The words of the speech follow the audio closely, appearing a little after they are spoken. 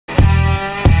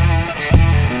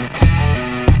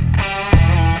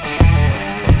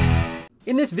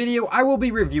In this video, I will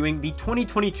be reviewing the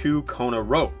 2022 Kona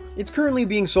Rove. It's currently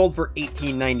being sold for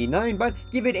 $18.99, but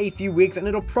give it a few weeks and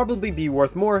it'll probably be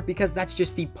worth more because that's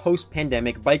just the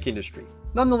post-pandemic bike industry.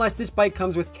 Nonetheless, this bike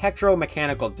comes with Tektro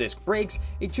mechanical disc brakes,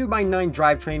 a 2x9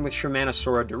 drivetrain with Shimano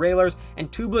Sora derailleurs, and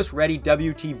tubeless ready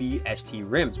WTB ST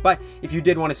rims. But if you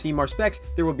did want to see more specs,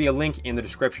 there will be a link in the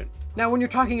description. Now, when you're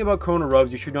talking about Kona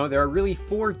Roves, you should know there are really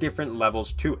 4 different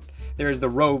levels to it. There is the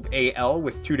Rove AL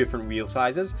with 2 different wheel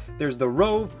sizes, there's the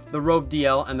Rove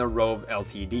DL, and the Rove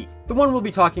LTD. The one we'll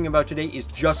be talking about today is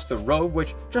just the Rove,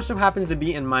 which just so happens to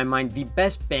be, in my mind, the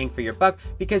best bang for your buck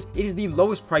because it is the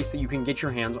lowest price that you can get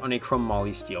your hands on a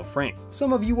Chromoly steel frame.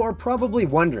 Some of you are probably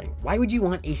wondering, why would you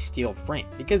want a steel frame?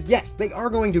 Because yes, they are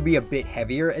going to be a bit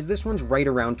heavier as this one's right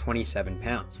around 27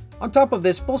 pounds. On top of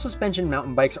this, full suspension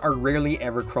mountain bikes are rarely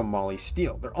ever Chromoly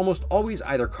steel. They're almost always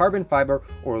either carbon fiber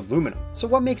or aluminum. So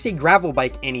what makes a gravel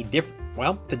bike any different?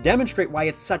 Well, to demonstrate why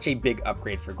it's such a big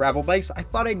upgrade for gravel bikes, I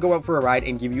thought I'd go out for a ride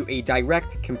and give you a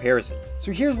direct comparison.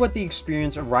 So here's what the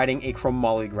experience of riding a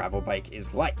Chromoly gravel bike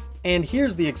is like. And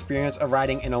here's the experience of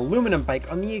riding an aluminum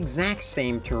bike on the exact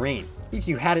same terrain. If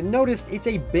you hadn't noticed, it's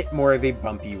a bit more of a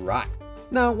bumpy ride.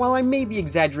 Now, while I may be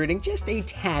exaggerating just a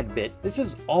tad bit, this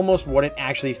is almost what it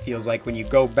actually feels like when you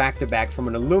go back to back from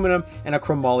an aluminum and a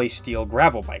Chromoly steel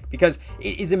gravel bike, because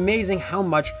it is amazing how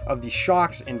much of the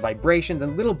shocks and vibrations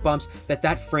and little bumps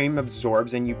that frame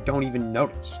absorbs and you don't even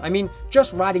notice. I mean,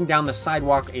 just riding down the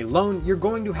sidewalk alone, you're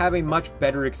going to have a much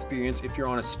better experience if you're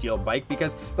on a steel bike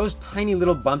because those tiny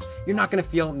little bumps you're not going to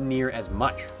feel near as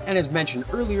much. And as mentioned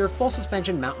earlier, full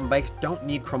suspension mountain bikes don't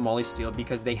need Chromoly steel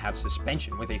because they have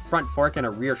suspension with a front fork and a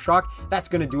rear shock. That's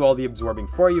going to do all the absorbing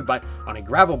for you, but on a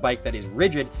gravel bike that is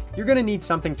rigid, you're going to need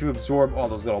something to absorb all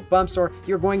those little bumps or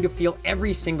you're going to feel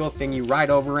every single thing you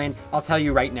ride over, and I'll tell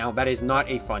you right now, that is not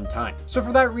a fun time. So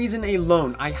for that reason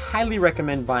alone, I highly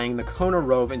recommend buying the Kona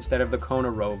Rove instead of the Kona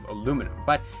Rove aluminum.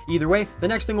 But either way, the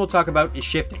next thing we'll talk about is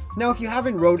shifting. Now, if you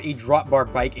haven't rode a drop bar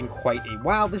bike in quite a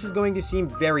while, this is going to seem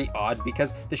very odd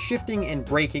because the shifting and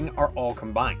braking are all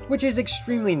combined, which is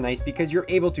extremely nice because you're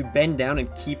able to bend down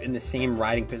and keep in the same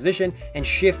riding position and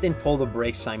shift and pull the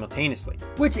brakes simultaneously.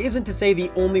 Which isn't to say the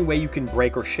only way you can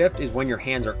brake or shift is when your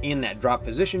hands are in that drop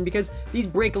position, because these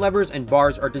brake levers and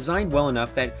bars are designed well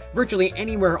enough that virtually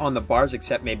anywhere on the bars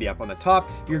except maybe up on the top,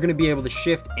 you're going to be able to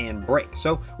shift and brake.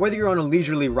 So whether you're on a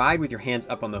leisurely ride with your hands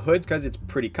up on the hoods because it's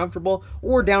pretty comfortable,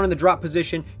 or down in the drop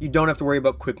position, you don't have to worry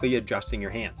about quickly adjusting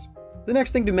your hands. The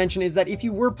next thing to mention is that if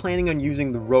you were planning on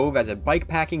using the Rove as a bike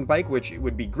packing bike, which it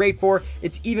would be great for,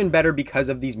 it's even better because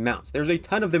of these mounts. There's a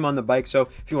ton of them on the bike, so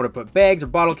if you want to put bags or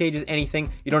bottle cages,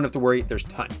 anything, you don't have to worry, there's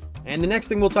tons. And the next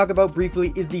thing we'll talk about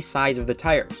briefly is the size of the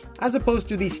tires. As opposed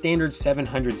to the standard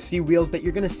 700C wheels that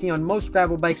you're going to see on most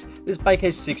gravel bikes, this bike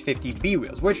has 650B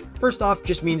wheels, which first off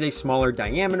just means a smaller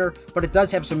diameter, but it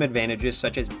does have some advantages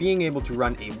such as being able to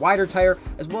run a wider tire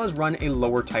as well as run a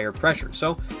lower tire pressure.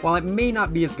 So while it may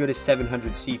not be as good as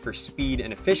 700C for speed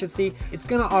and efficiency, it's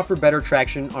going to offer better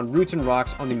traction on roots and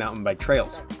rocks on the mountain bike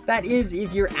trails. That is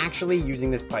if you're actually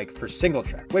using this bike for single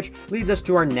track, which leads us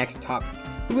to our next topic.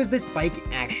 Who is this bike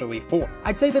actually for?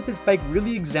 I'd say that this bike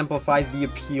really exemplifies the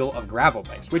appeal of gravel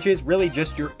bikes, which is really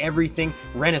just your everything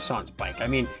Renaissance bike. I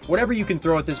mean, whatever you can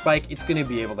throw at this bike, it's going to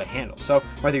be able to handle. So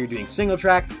whether you're doing single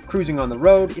track, cruising on the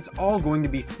road, it's all going to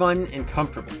be fun and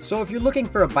comfortable. So if you're looking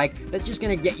for a bike that's just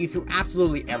going to get you through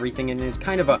absolutely everything and is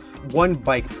kind of a one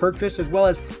bike purchase, as well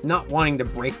as not wanting to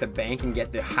break the bank and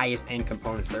get the highest end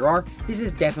components there are, this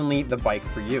is definitely the bike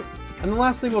for you. And the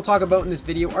last thing we'll talk about in this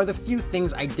video are the few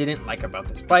things I didn't like about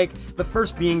this bike, the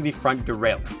first being the front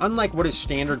derailleur. Unlike what is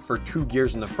standard for 2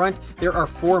 gears in the front, there are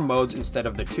 4 modes instead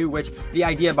of the 2, which the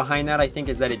idea behind that I think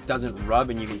is that it doesn't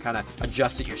rub and you can kind of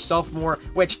adjust it yourself more,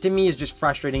 which to me is just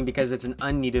frustrating because it's an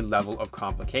unneeded level of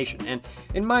complication. And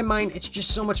in my mind, it's just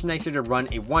so much nicer to run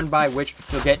a 1x, which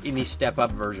you'll get in the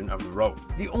step-up version of the Rove.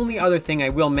 The only other thing I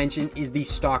will mention is the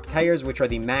stock tires, which are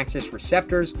the Maxxis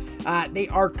Receptors. They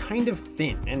are kind of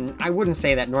thin, and I wouldn't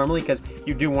say that normally because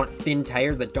you do want thin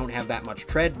tires that don't have that much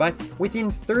tread, but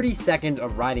within 30 seconds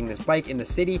of riding this bike in the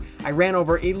city, I ran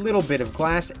over a little bit of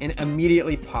glass and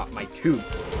immediately popped my tube.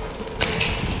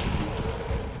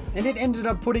 And it ended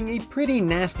up putting a pretty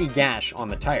nasty gash on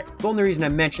the tire. The only reason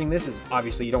I'm mentioning this is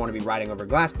obviously you don't want to be riding over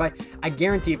glass, but I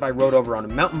guarantee if I rode over on a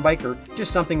mountain bike or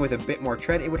just something with a bit more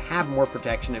tread, it would have more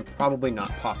protection and probably not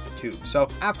pop the tube. So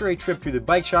after a trip to the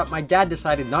bike shop, my dad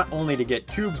decided not only to get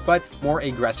tubes, but more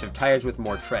aggressive tires with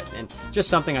more tread, and just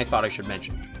something I thought I should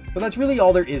mention. But that's really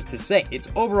all there is to say. It's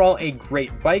overall a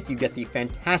great bike. You get the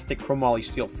fantastic chromoly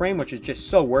steel frame, which is just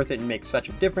so worth it and makes such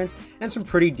a difference, and some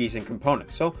pretty decent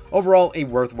components. So overall, a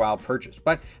worthwhile purchase.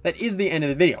 But that is the end of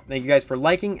the video. Thank you guys for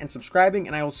liking and subscribing,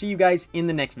 and I will see you guys in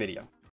the next video.